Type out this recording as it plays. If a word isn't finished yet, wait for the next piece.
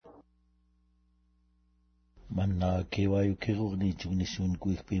manna Kanruyauciq tugnisun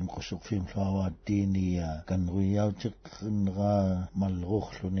kuikpim qussuqfim llawaattiini Kanruyauciq nra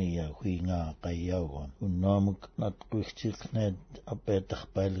malruqluni huinga qayyauga unnaamuk natquiktiqnat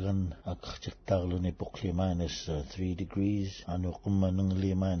apetaqpailgan aqartiqtarluni puqli -3 degrees anuqumma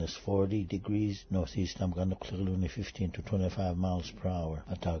nungli -40 degrees northeast amganuqlirluni 15 to 25 miles per hour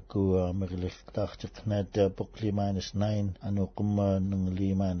ataku amirliqtartiqnat puqli -9 anuqumma nungli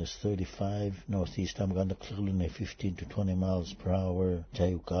 -35 northeast amganuqlirluni 15 to 20 miles per hour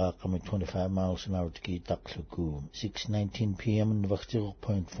tayuqaqami 25 miles an hour tiki taqluku 6:19 p.m. and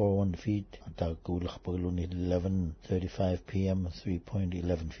 0.41 feet ataku laqpagluni 11:35 p.m.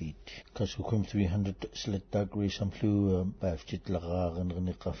 3.11 feet kasukum 300 slittagri samplu bafchit laqaqan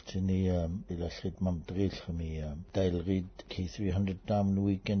rniqaftini ilashit mamtrillami tailrid ki 300 dam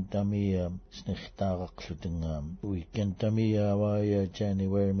weekend dami sniqtaqaqlutinga weekend dami waya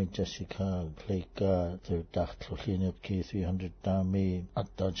January mitjasika pleika thirtaqtlulini ki 300 dami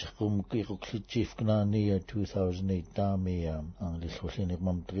attajqum ki quklichif gnani 2008 dami anglishulini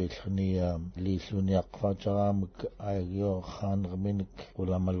mamtrillani liluni aqfajaramuk ayo khanrminik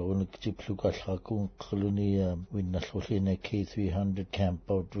ulamalrunik tiplukallaqun qluni winnallulini ki 300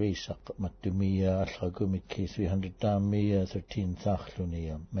 camp out race mattumia allaqumik ki 300 dami 13 taqluni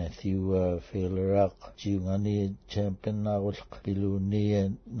Matthew Faileraq jiungani champion naqulq biluni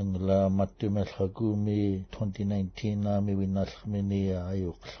ningla mattumallaqumi 2019 nami winnallmini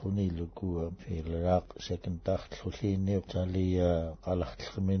ayuqluni luku Faileraq second taqtlulini tali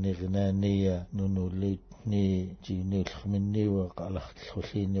qalaqtlmini gnani nunulit ni jinilkhminni wa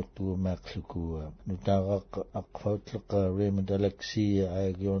qalaqtlulini tuumaqluku nutaqaq aqfautlaqa Raymond Alexi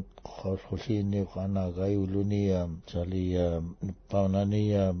aygion qawlulini qanagayuluni tali paunani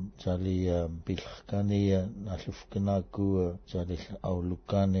tali bilkhkani nalufkanaku tali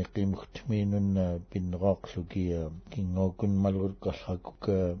aulukani qimkhutminun binraqluki kingokun malurqallaquk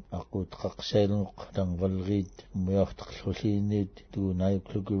aqut qaqselnuq tangvalgit muyaftaqlulinit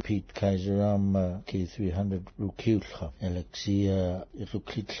tunayukluku Pete Kaiseram ki 300 rukiulha Alexia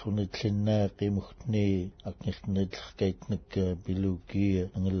iruklithlunitlinna qimkhutni aknirtnitqaitnik biluki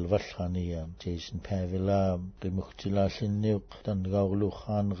ngilvallani Jason Pavila qimkhutilallinniuq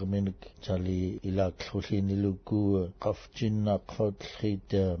tangaurluqan rminik tali ilaqlulini luku qafjinna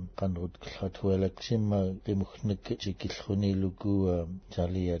qfautlkhit qanrut qlhathu Alexim qimkhutnik tikilluni luku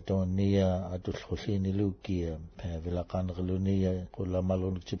tali tonia atullulini luki Pavila qanrluni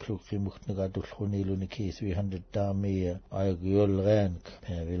qulamalunuk tipluq qimkhutnik atulluni luni ki 300 dami aygiolrank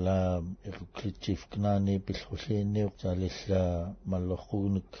Pavila iruklitchif gnani bilhullini talilla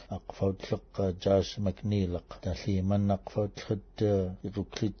malloqunik aqfautleq Josh McNeilaq tali man aqfautlqit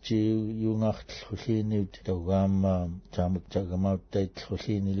iruklitchi yungaqtlullini tawam tamuk tagamaut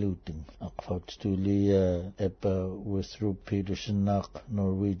taitlullini lutin aqfautstuli Eppa Withrow Peterson naq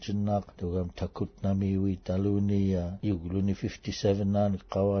Norwegian naq tawam takutnami witaluni yugluni 57 nan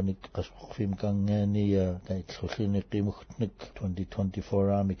qawanik qasqfim kangani taitlullini qimkhutnik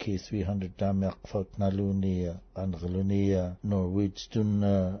 2024 ami ki 300 dami aqfautnaluni angluni Norwegian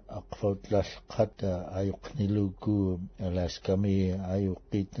aqfautlallqat ayuqniluku alaskami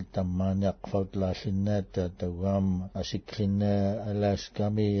ayuqit tammani aqfautlallinnat tawam asiklina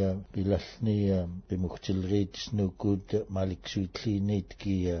alaskami bilallni bimuktilrit snukut maliksuitlinit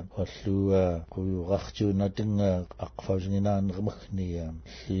ki hallu quyuqartuunatinga aqfausnginaan rmkhni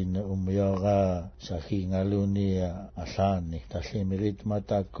lin umyaga sahingaluni allani tallimirit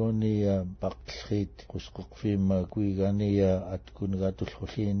matakoni paqtlrit qusquqfim kuigani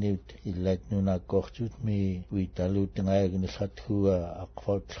atkungatullulinit illatnuna qortutmi witalut ngayagnillathu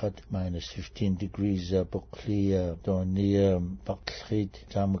aqfautlat -15 degrees puqli toni paqtlrit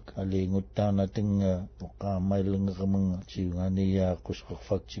tamak alinguttaanatinga uqamailngermang jiungani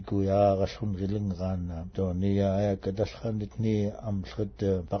qusquqfaktiku yaaqallun rilingran toni ayakadallqanitni amllat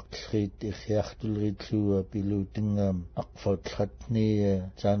paqtlrit irriartulritlu pilutinga aqfautlatni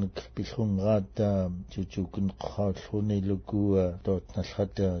tanak pilhungaat chuchukun qalluni luku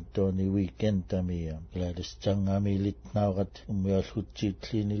totnallat toni weekend tami Gladys changami litnawat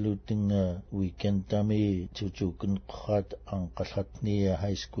umyalhutchitlini lutinga weekend tami chuchukun qat anqallatni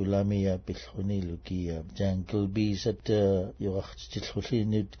high school ami pilhuni luki Jungle Bees at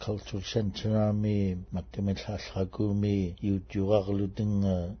yuraqtchilhulinit cultural center ami mattimillallaqumi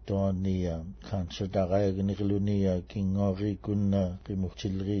yutuqarlutinga toni concert agayagnigluni kingorikun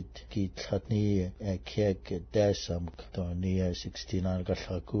qimuktilrit kitlatni akiak dasamk toni 69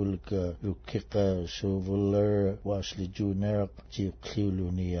 gallaqulk lukkiqa shoveler wasli junior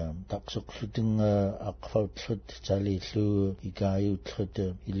jiqliuluni taqsuqlutinga aqfautlut talillu igayutlut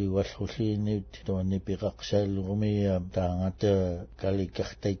iliwallullinit toani piqaqsaallerumi taangata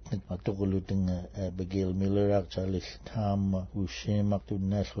kalikkartaitnak atoquluting Abigail Miller Charles Tham ushimaq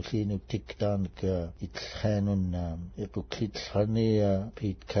tunnaallulliinuk tiktaanik itlhaanun iquklitllani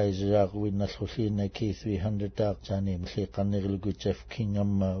Pete Kaiser winnallulliina Key 300 taani mliqannerlugu Jeff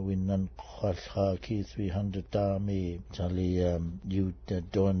Kingham winnan qallqa Key 300 taami Charlie youth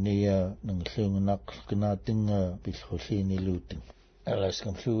donia nangllungnaqlqnaatinga pillulliini luuting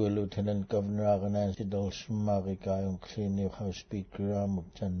Alaskam Fluga Lieutenant Governor Aganansi Dolsumari Kayum Cleany House Speaker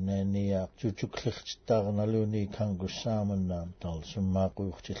Janania Chuchuklichtarnaluni Congressman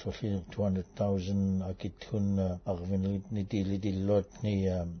Dolsumaku Chiloshin 200,000 Akitun Arvin Nidili Lotni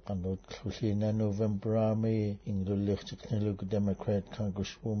Kanut Klushina November Army Inglulichtikniluk Democrat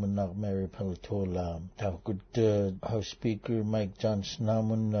Congresswoman Mary Peltola Good House Speaker Mike Johnson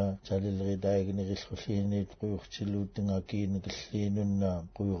Namun Jalil Redagni Rishushini Ruchtiluting Akin Nun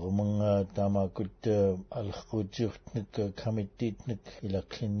Quyurmanga Tamakut Alkhujirtnik Committee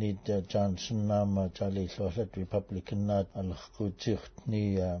Ilaklinid Johnson Nama Charlie Solat Republican Nat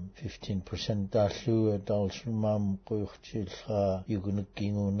Alkhujirtni 15% Dalu Dalsumam Quyurchilha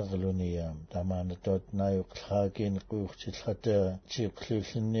Yugunukingu Nalunia Tamanatot Nayuk Hagen Quyurchilhata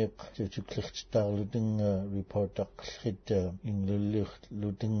Chiklinik Chuklichtarluding Reporter Hit in Lulicht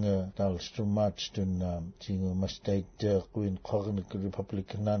Luding Dalstrumachton Jingu Mastate Queen Corn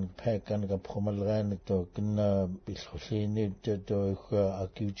Republican Pakan Pomalran Token Bilhosini to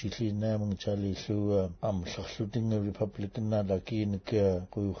Akuchilina Charlie Su shooting a Republican Nadakin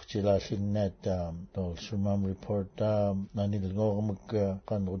Kuchilasin Net Dolsumam report Nanil Gormuk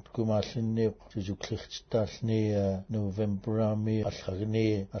Kanrut Kumasini Chuklichtasni November Army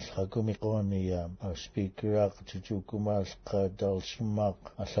Ashagni Ashagumikoni our speaker Chukumaska Dalsumak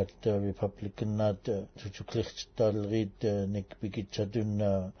Asat Republican Nat Chuklichtal read Nick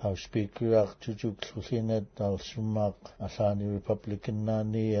Bigitadun House Speaker Chujuk Lusinet Dalsumak Asani Republican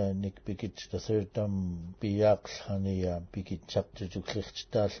Nani Nick Bigit the third Biak Hani Bigit Chap Chujuk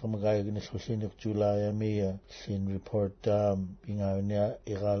Lichtas Gamagagnis Lusinik July Amia Sin report Bingania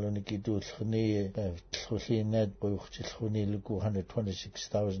Iralunikidu Huni Lusinet Buchilhuni Luku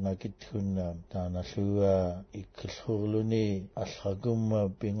 126,000 Akitun Danasu Ikilhuluni Ashagum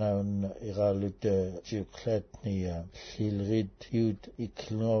Bingaun Iralut Jukletni Silrid Yud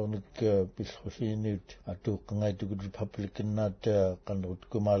Iknornik Bilhusinut Atukanga to good Republican Nat Kanrut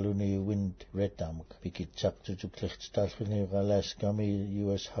Kumaluni Wind Retam Bikit Chak to Klichtasuni Alaskami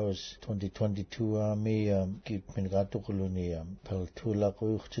US House 2022 Army Gitmin Gatukuluni Peltula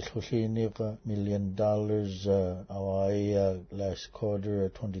Kuchilhusini $1 million Hawaii last quarter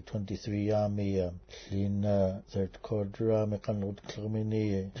 2023 Army in third quarter Army Kanrut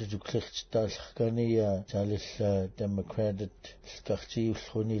Klamini to Klichtasuni Jalis Democratic Skachti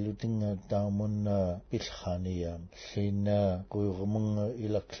Khuni Luting Damun Bilhania Sin Gurmung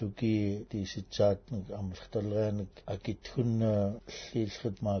Ilakluki Disichat Amstalran Akitun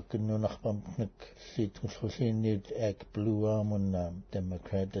Silchit Markinu Nachbamnik Situs Husinit Ek Blue Amun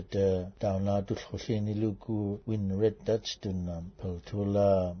Democratic Download Husini Luku Win Red Dutchdun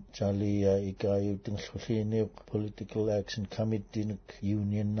Peltula Charlie Ikayutin Husini Political Action Committee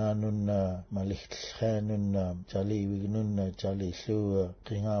Union Nanun Malicht Hanun Charlie Wignun Charlie Su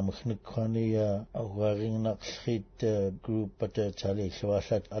Ringam Khnikhani Awaring Nakshit group but Charlie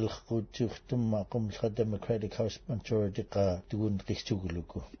Suasat Alkhutum Makum Democratic House Majority Dun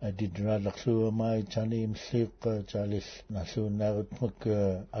Kichuguluku. I did rather clue my Chanim Sip Charlie Nasu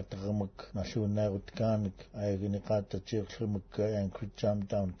Narutmuk Atramuk Nasu Narutkanik Agnikata Chirmuk and Krijam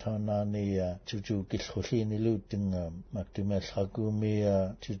downtown Ani Chuchu Kishosini looting Matimes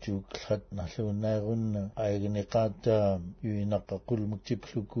Hagumi Chuchu Khat Nasu Narun Agnikata Yuinakakul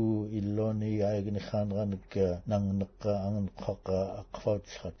Mukchipluku Iloni Agnikhanranik Nangnaka Angkaka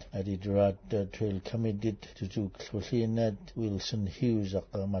Akvatshat. I did rat trail committed to Kishosinet Wilson Hughes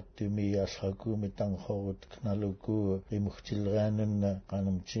Akamatumi Ashagumi Tanghot Knaluku Rimuchilranun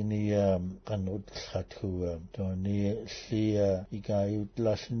Kanamchini Kanut Khatu Tony Sia Igayut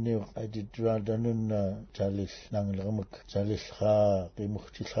Lasnir I did radanun Chalis Nanglamuk Chalis Ha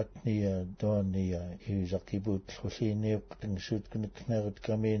Rimuchilhatni Doni Hughes Akibut Hosini Tingsut Knert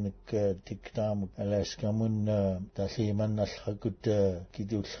Kamin Tiktam Alaskamun Tasiman Ashakut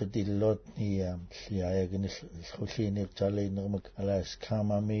Kidul Khadilotni Siayagan Hosini Chalin Namuk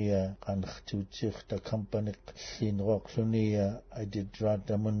Alaskamami Kanchtuchik the company Sin Roxunia I did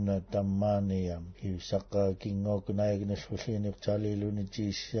radamun Damani Husaka King Ognagan Hosini Chali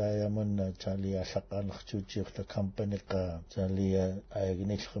Luniji Siayamun Chali Asakan Chuchik the company Chali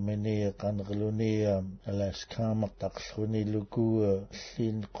Agnish Mini Kangluni Alaskam Taxun luku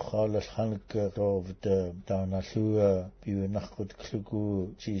sin khalas hanak of the downalua biunakut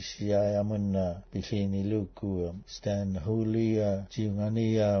kluku GCIamun bihini luku Stan Huli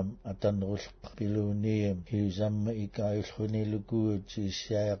Jiungani atanrul biluni huzam ikailhuni luku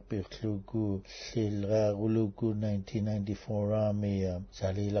GCI bikhluku silraguluku 1994 army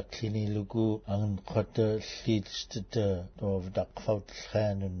salilaklini luku ang khata slitstet of daqfaut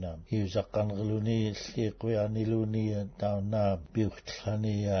khanun huzaqangluni sliqwianiluni tauna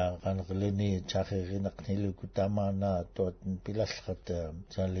bikhtlani qanglini chakhirnaqni luku tamana toten pilalkhat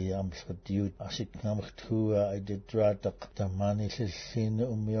sali amsat yut asiknamthu idrataq tamani lillin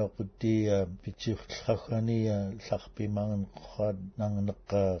umyoquti pitsukhkhani sarpimangan qad nangnaq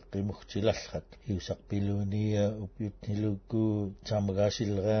qimukhtilalkhat huzaqbiluni upyutniluku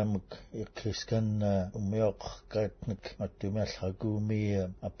tamagasilramuk iqiskan umyoqqatnak matumalhagumi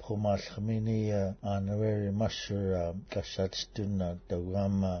aprumalhmini honorary masher kashatstuna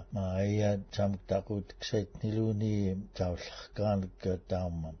tawama maaya tamtaqut ksaitniluni tawlhkanak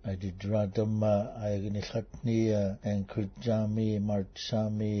tama adidradama agnilhatni enkujami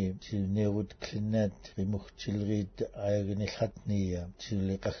martsami tilnerut klinet rimukhtilrit agnilhatni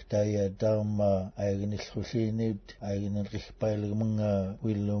tiliqahtaya tama agnilhulinit agnilrihpailgmanga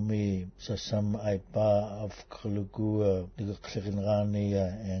willumi sasam aipa afkhlugu diqlerinrani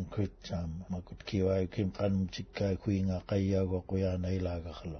enkujam makut kiwa kim qanmtikka kuinga qayyago quyana ilagakhla